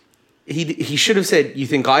 He should have said, you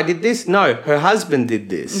think I did this? No, her husband did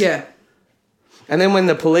this. Yeah. And then when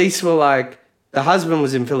the police were like, the husband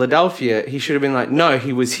was in Philadelphia, he should have been like, no,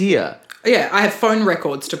 he was here. Yeah, I have phone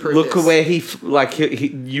records to prove Look this. where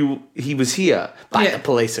he was here. But the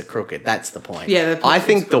police are crooked. That's the point. Yeah, I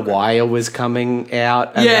think The Wire was coming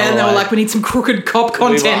out. And they were like, we need some crooked cop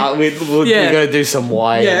content. We're going to do some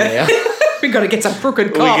Wire now. We got to get some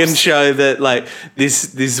crooked cops. We can show that like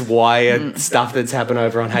this Wire stuff that's happened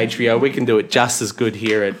over on HBO, we can do it just as good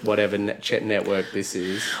here at whatever network this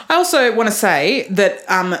is. I also want to say that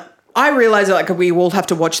I realise that like we all have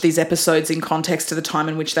to watch these episodes in context to the time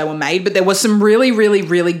in which they were made, but there was some really, really,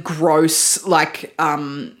 really gross like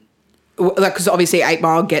because obviously 8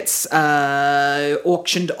 Mile gets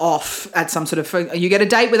auctioned off at some sort of, you get a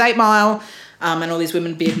date with 8 Mile, and all these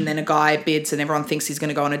women bid, and then a guy bids, and everyone thinks he's going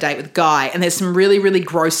to go on a date with Guy. And there's some really, really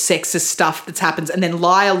gross sexist stuff that happens. And then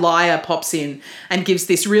Liar pops in and gives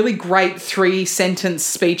this really great 3-sentence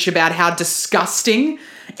speech about how disgusting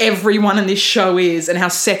everyone in this show is and how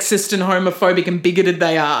sexist and homophobic and bigoted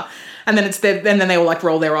they are. And then then they all like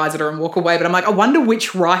roll their eyes at her and walk away. But I'm like, I wonder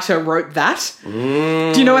which writer wrote that. Do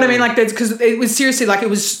you know what I mean? Like, because it was seriously like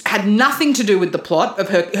had nothing to do with the plot of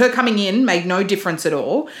her coming in, made no difference at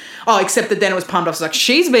all. Oh, except that then it was palmed off. It's like,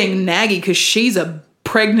 she's being naggy because she's a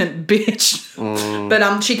pregnant bitch.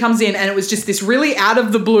 But she comes in and it was just this really out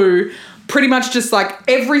of the blue, pretty much just like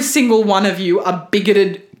every single one of you are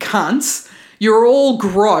bigoted cunts. You're all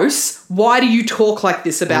gross. Why do you talk like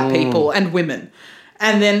this about people and women?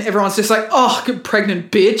 And then everyone's just like, oh,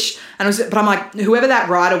 pregnant bitch. But I'm like, whoever that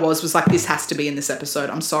writer was like, this has to be in this episode.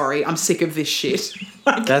 I'm sorry. I'm sick of this shit.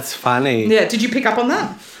 Like, that's funny. Yeah. Did you pick up on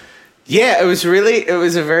that? Yeah, I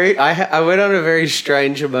went on a very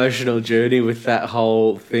strange emotional journey with that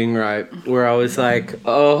whole thing, right? Where I was like,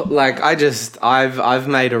 oh, like I've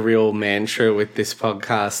made a real mantra with this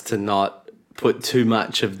podcast to not put too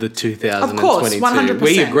much of the 2022. Of course, 100%.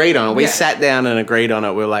 We agreed on it. We sat down and agreed on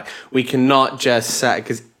it. We're like, we cannot just say,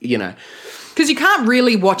 because, you know. Because you can't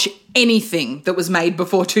really watch anything that was made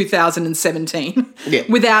before 2017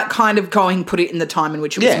 without kind of put it in the time in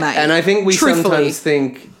which it was made. And I think we sometimes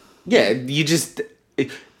think, you just,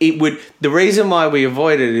 it would, the reason why we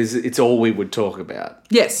avoid it is it's all we would talk about.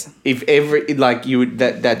 Yes. If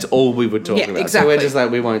that's all we would talk about. Exactly. So we're just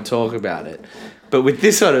like, we won't talk about it. But with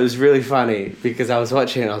this one, it was really funny because I was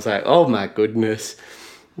watching it and I was like, oh my goodness,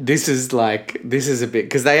 this is a bit,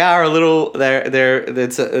 because they are a little,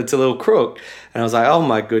 it's a little crook. And I was like, oh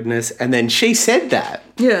my goodness. And then she said that.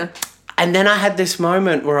 Yeah. And then I had this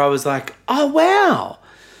moment where I was like, oh wow,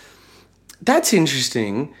 that's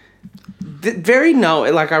interesting.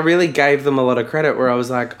 I really gave them a lot of credit where I was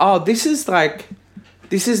like, oh, this is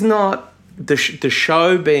not the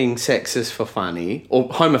show being sexist for funny, or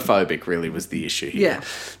homophobic really was the issue here. Yeah.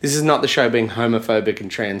 This is not the show being homophobic and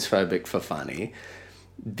transphobic for funny.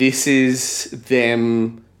 This is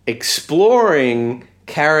them exploring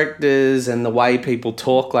characters and the way people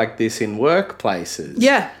talk like this in workplaces.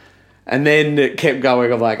 Yeah. And then it kept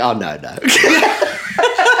going. I'm like, oh, no.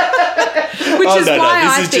 This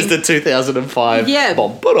is just a 2005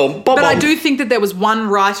 bomb. But I do think that there was one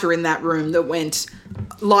writer in that room that went,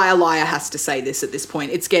 Liar has to say this at this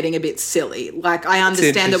point. It's getting a bit silly. Like, I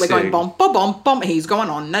understand that we're going bomb. He's going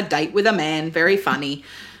on a date with a man. Very funny.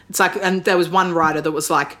 It's like, and there was one writer that was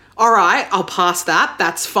like, all right, I'll pass that.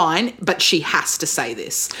 That's fine. But she has to say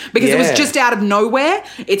this. Because it was just out of nowhere.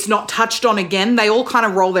 It's not touched on again. They all kind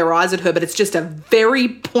of roll their eyes at her, but it's just a very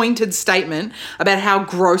pointed statement about how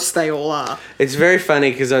gross they all are. It's very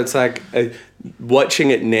funny because it's like,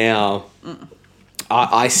 watching it now,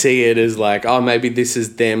 I see it as like, oh, maybe this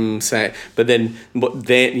is them saying, but then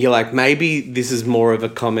you're like, maybe this is more of a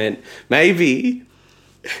comment. Maybe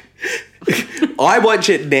I watch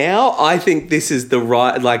it now, I think this is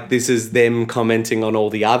this is them commenting on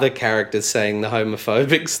all the other characters saying the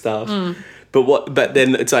homophobic stuff. But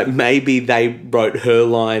then it's like maybe they wrote her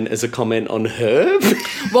line as a comment on her.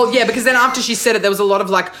 Well, yeah, because then after she said it, there was a lot of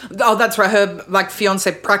like, oh, that's right. Her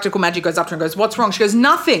fiance, Practical Magic, goes up to her and goes, "What's wrong?" She goes,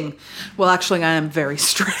 "Nothing." Well, actually, I am very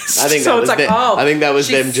stressed. I think I think that was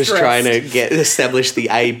them just trying to establish the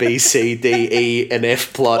A, B, C, D, E, and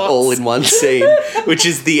F plot all in one scene, which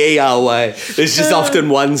is the ER way. There's just often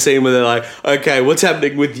one scene where they're like, "Okay, what's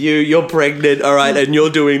happening with you? You're pregnant, all right, and you're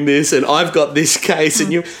doing this, and I've got this case,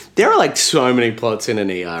 and you." There are like so many plots in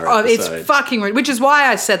an ER episode. Oh, it's fucking rude, which is why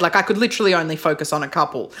I said like I could literally only focus on a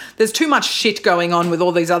couple. There's too much shit going on with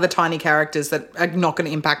all these other tiny characters that are not going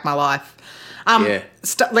to impact my life.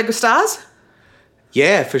 Lego Stars?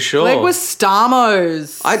 Yeah, for sure. Lego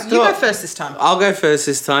Stamos. You go first this time. I'll go first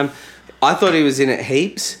this time. I thought he was in it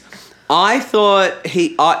heaps. I thought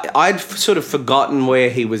I'd sort of forgotten where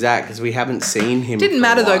he was at because we haven't seen him. Didn't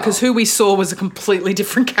matter though, because who we saw was a completely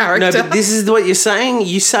different character. No, but this is what you're saying.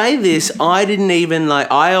 You say this. I didn't even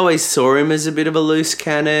I always saw him as a bit of a loose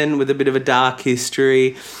cannon with a bit of a dark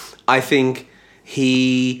history. I think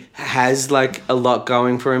he has like a lot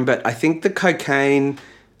going for him, but I think the cocaine.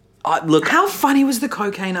 Look, how funny was the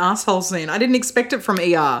cocaine asshole scene? I didn't expect it from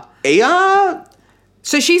ER. ER.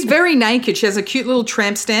 So she's very naked. She has a cute little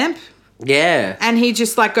tramp stamp. Yeah. And he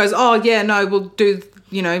just like goes, oh, yeah, no, we'll do,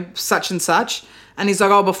 such and such. And he's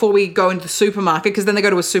like, oh, before we go into the supermarket, because then they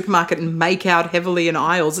go to a supermarket and make out heavily in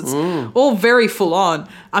aisles. It's all very full on.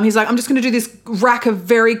 He's like, I'm just going to do this rack a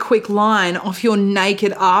very quick line off your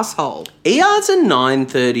naked asshole. ER's a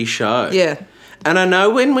 9:30 show. Yeah. And I know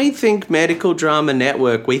when we think Medical Drama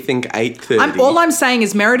Network, we think 8:30. All I'm saying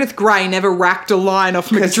is Meredith Grey never racked a line off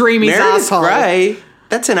McDreamy's Meredith asshole. Grey,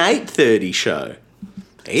 that's an 8:30 show.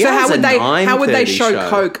 So how would they show show.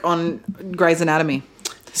 coke on Grey's Anatomy?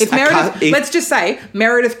 Let's just say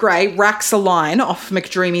Meredith Grey racks a line off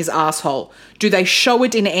McDreamy's asshole. Do they show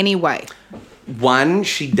it in any way? One,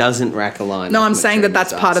 she doesn't rack a line. No, off I'm saying that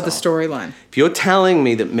McDreamy's that's part of the arsehole. storyline. If you're telling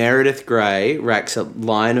me that Meredith Grey racks a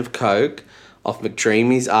line of coke off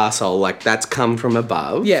McDreamy's arsehole, like that's come from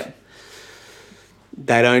above. Yeah.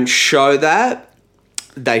 They don't show that.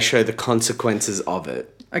 They show the consequences of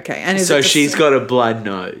it. Okay. And So she's got a blood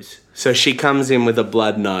nose. So she comes in with a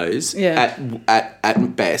blood nose. Yeah.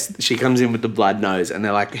 At best, she comes in with the blood nose, and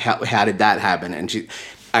they're like, "How did that happen?" And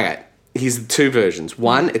okay. Here's the two versions.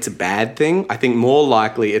 One, it's a bad thing. I think more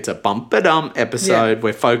likely it's a bump-a-dump episode. Yeah.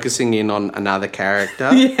 We're focusing in on another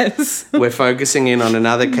character. Yes. We're focusing in on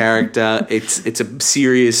another character. It's a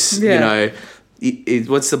serious,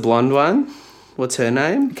 what's the blonde one? What's her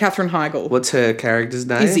name? Katherine Heigl. What's her character's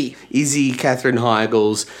name? Izzy. Katherine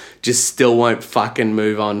Heigl's just still won't fucking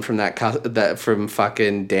move on from from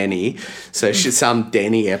fucking Denny. So she's some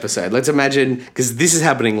Denny episode. Let's imagine, because this is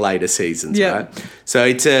happening later seasons, right? So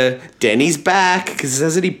it's Denny's back, because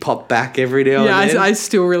doesn't he pop back every now and then? I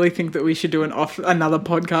still really think that we should do another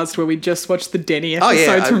podcast where we just watch the Denny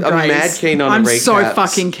episodes from Grey's. I'm mad keen on a recap. I'm so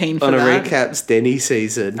fucking keen for that. On a recaps Denny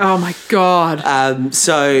season. Oh my God.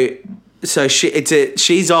 So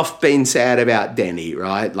she's off being sad about Denny,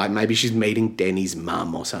 right? Like maybe she's meeting Denny's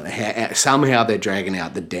mum or something. Somehow they're dragging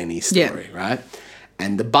out the Denny story, right?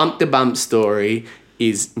 And the bump-to-bump story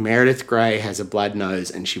is Meredith Grey has a blood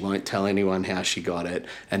nose and she won't tell anyone how she got it.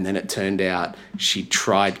 And then it turned out she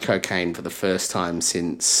tried cocaine for the first time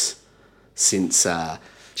since She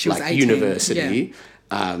was 18, university.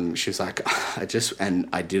 She was like, I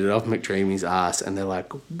did it off McDreamy's ass, and they're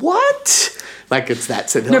like, what? Like it's that.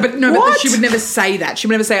 So but she would never say that. She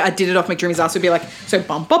would never say, I did it off McDreamy's ass. It would be like, so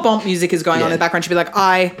bump, bump, bump, music is going on in the background. She'd be like,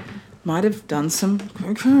 I might have done some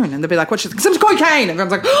cocaine. And they'd be like, what? She's like, some cocaine. And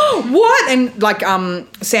everyone's like, oh, what? And like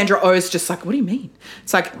Sandra Oh's just like, what do you mean?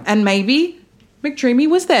 It's like, and maybe McDreamy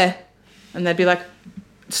was there. And they'd be like,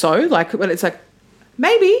 so? Like, well, it's like,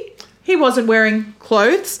 maybe. He wasn't wearing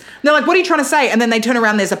clothes. And they're like, what are you trying to say? And then they turn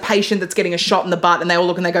around, there's a patient that's getting a shot in the butt, and they all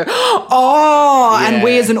look and they go, oh, and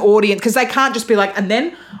we as an audience, because they can't just be like, and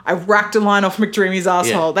then I racked a line off McDreamy's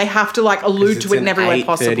asshole. Yeah. They have to like allude to it in every way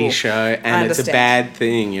possible. It's an 8:30 show, and it's a bad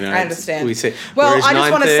thing, you know. I understand. We see, well, I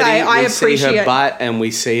just want to say, I appreciate... We see her butt, and we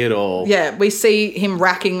see it all. Yeah, we see him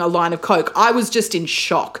racking a line of coke. I was just in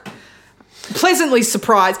shock. Pleasantly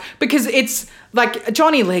surprised, because it's... Like,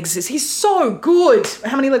 Johnny Legs he's so good.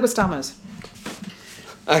 How many Leguizamo's?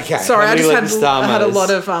 Okay. Sorry, I had a lot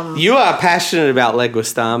of... You are passionate about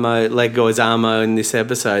Leguizamo in this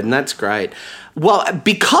episode, and that's great. Well,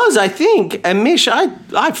 because I think, and Mish,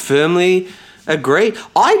 I firmly agree.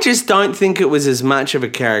 I just don't think it was as much of a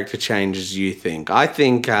character change as you think. I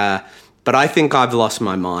think, but I think I've lost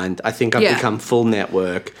my mind. I think I've become full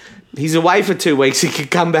network. He's away for 2 weeks. He could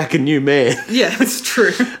come back a new man. Yeah, that's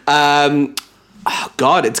true. Oh,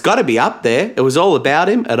 God, it's got to be up there. It was all about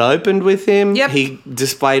him. It opened with him. Yep. He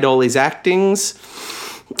displayed all his actings.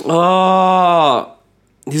 Oh,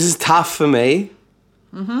 this is tough for me.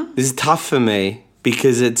 Mm-hmm. This is tough for me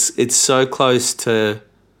because it's so close to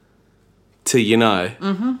you know.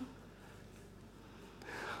 Mm-hmm.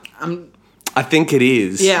 I think it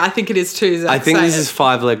is. Yeah, I think it is too, Zach. I think this is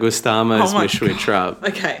 5 Leguizamo's Mish Wittrap.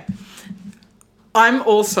 Okay. I'm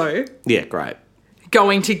also... Yeah, great.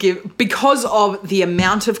 Going to give, because of the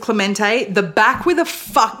amount of Clemente, the back with a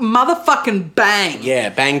motherfucking bang. Yeah,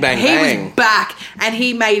 bang, bang, he bang. He was back, and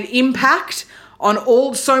he made impact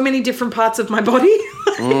on so many different parts of my body.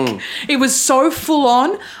 It was so full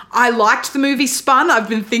on. I liked the movie Spun. I've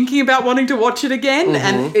been thinking about wanting to watch it again,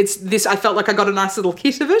 and I felt like I got a nice little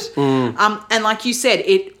hit of it. And like you said,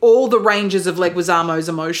 all the ranges of Leguizamo's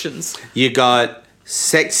emotions. You got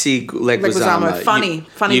sexy Leguizamo. Funny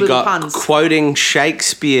you little got puns. Quoting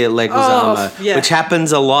Shakespeare Leguizamo, which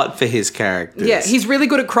happens a lot for his characters. Yeah, he's really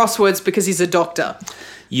good at crosswords because he's a doctor.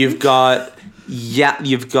 You've got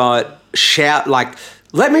shout, like,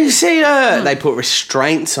 let me see her. They put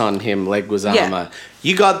restraints on him, Leguizamo. Yeah.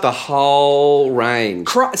 You got the whole range.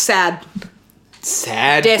 Sad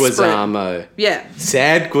Guizamo. Yeah.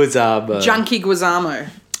 Sad Guizamo. Junkie Guizamo.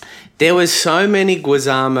 There was so many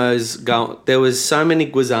Guizamos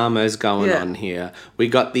going Yeah. on here. We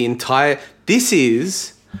got the entire. This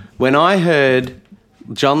is when I heard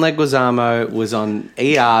John Leguizamo was on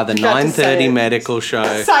ER, the got to say 9:30 it. medical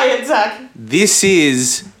show. Say it, Zach. This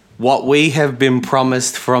is what we have been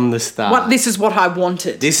promised from the start. This is what I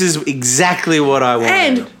wanted. This is exactly what I wanted.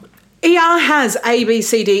 And ER has A, B,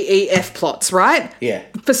 C, D, E, F plots, right? Yeah.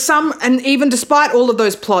 For some, and even despite all of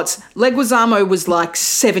those plots, Leguizamo was like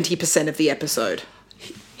 70% of the episode.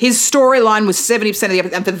 His storyline was 70% of the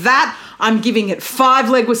episode. And for that, I'm giving it 5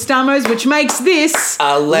 Leguizamos, which makes this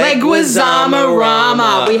A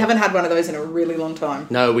Leguizamo-rama. We haven't had one of those in a really long time.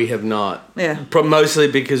 No, we have not. Yeah. Mostly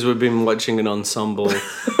because we've been watching an ensemble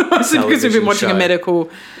Mostly because we've been watching a medical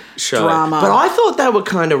show. drama. But I thought they were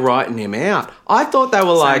kind of writing him out. I thought they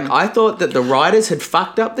were I thought that the writers had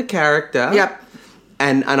fucked up the character. Yep.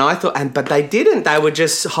 And I thought, but they didn't. They were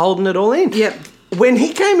just holding it all in. Yep. When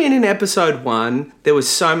he came in episode 1, there was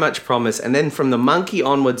so much promise. And then from the monkey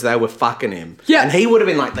onwards, they were fucking him. Yeah. And he would have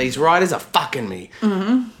been like, these writers are fucking me.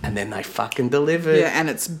 Mm-hmm. And then they fucking delivered. Yeah, and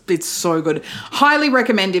it's so good. Highly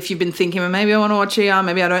recommend if you've been thinking, well, maybe I want to watch ER,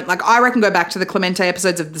 maybe I don't. Like, I reckon go back to the Clemente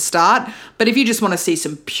episodes of the start. But if you just want to see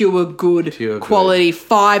some pure good quality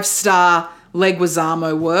 5-star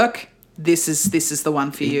Leguizamo work, this is the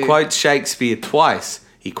one for you. He quotes Shakespeare twice.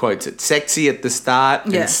 He quotes it sexy at the start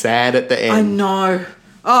and sad at the end. I know.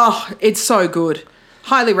 Oh, it's so good.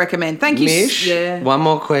 Highly recommend. Thank you. Mish, Yeah. one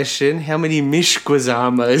more question. How many Mish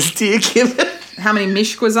Guizamos do you give it? How many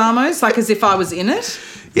Mish Guizamos? Like as if I was in it?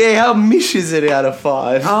 Yeah, how Mish is it out of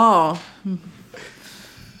 5? Oh.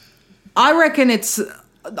 I reckon it's...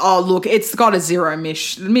 Oh, look, it's got a 0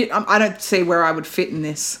 Mish. I don't see where I would fit in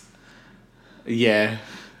this. Yeah.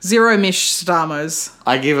 0 Mish Stamos.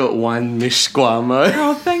 I give it 1 Mish Guamo.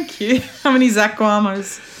 Oh, thank you. How many Zach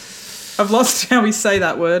Guamos? I've lost how we say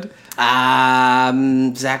that word.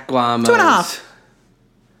 Zach Guamos. 2.5.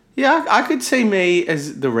 Yeah, I could see me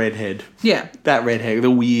as the redhead. Yeah. That redhead, the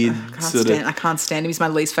weird I can't stand him. He's my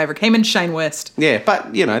least favourite. Him and Shane West. Yeah,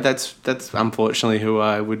 but, you know, that's unfortunately who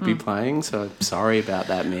I would be playing, so sorry about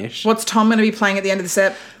that, Mish. What's Tom going to be playing at the end of the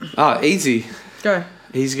set? Oh, easy. Go.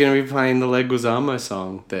 He's going to be playing the Leguizamo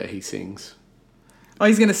song that he sings. Oh,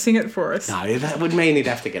 he's going to sing it for us. No, that would mean he'd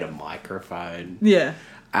have to get a microphone. Yeah.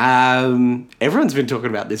 Everyone's been talking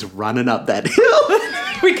about this running up that hill.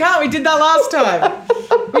 We can't. We did that last time.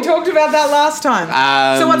 We talked about that last time.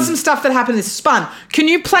 So what's some stuff that happened this Spun? Can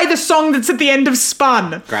you play the song that's at the end of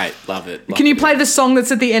Spun? Great, love it. Can you play the song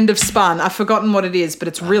that's at the end of Spun? I've forgotten what it is, but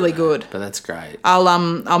it's really good. But that's great.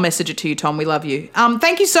 I'll message it to you, Tom. We love you.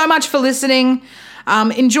 Thank you so much for listening.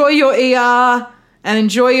 Enjoy your ER and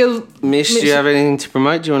enjoy your... Mish, do you have anything to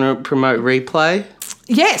promote? Do you want to promote Replay?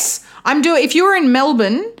 Yes, I'm doing... If you were in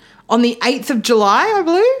Melbourne on the 8th of July, I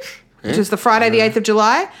believe, which is the Friday the 8th of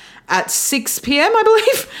July, at 6 p.m, I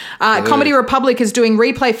believe, Comedy Republic is doing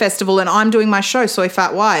Replay Festival and I'm doing my show, Soy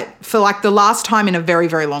Fat White, for like the last time in a very,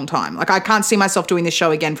 very long time. Like I can't see myself doing this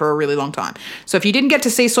show again for a really long time. So if you didn't get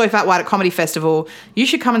to see Soy Fat White at Comedy Festival, you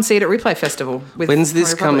should come and see it at Replay Festival. When's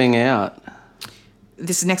this coming out?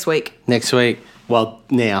 This is next week. Next week. Well,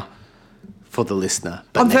 now. For the listener.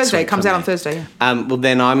 But On next Thursday. week It comes for out me. on Thursday. Yeah. Well,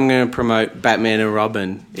 then I'm going to promote Batman and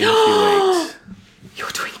Robin in a few weeks. You're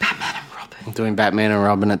doing Batman and Robin. I'm doing Batman and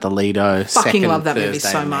Robin at the Lido. Fucking love that movie Thursday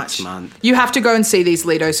so of much. next month. You have to go and see these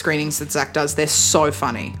Lido screenings that Zach does. They're so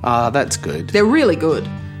funny. Oh, that's good. They're really good. I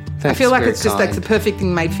Thanks, feel like very it's just like kind. the perfect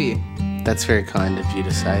thing made for you. That's very kind of you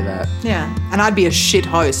to say that. Yeah. And I'd be a shit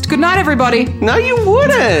host. Good night, everybody. No, you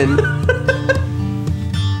wouldn't.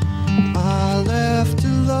 I left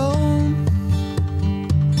alone.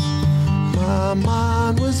 My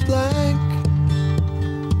mind was blank.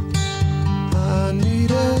 I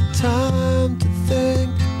needed time to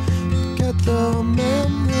think, get the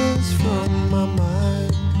memories from my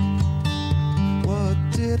mind. What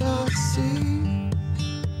did I see?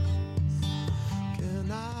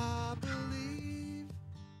 Can I believe?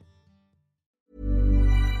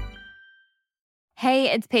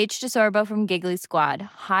 Hey, it's Paige DeSorbo from Giggly Squad.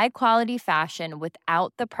 High quality fashion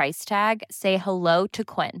without the price tag. Say hello to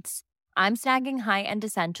Quince. I'm snagging high-end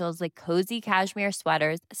essentials like cozy cashmere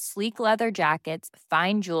sweaters, sleek leather jackets,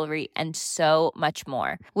 fine jewelry, and so much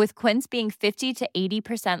more. With Quince being 50 to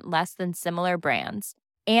 80% less than similar brands.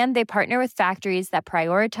 And they partner with factories that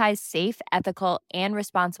prioritize safe, ethical, and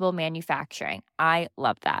responsible manufacturing. I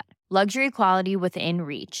love that. Luxury quality within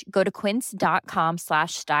reach. Go to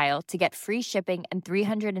quince.com/style to get free shipping and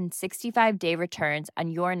 365-day returns on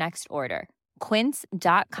your next order.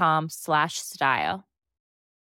 Quince.com/style.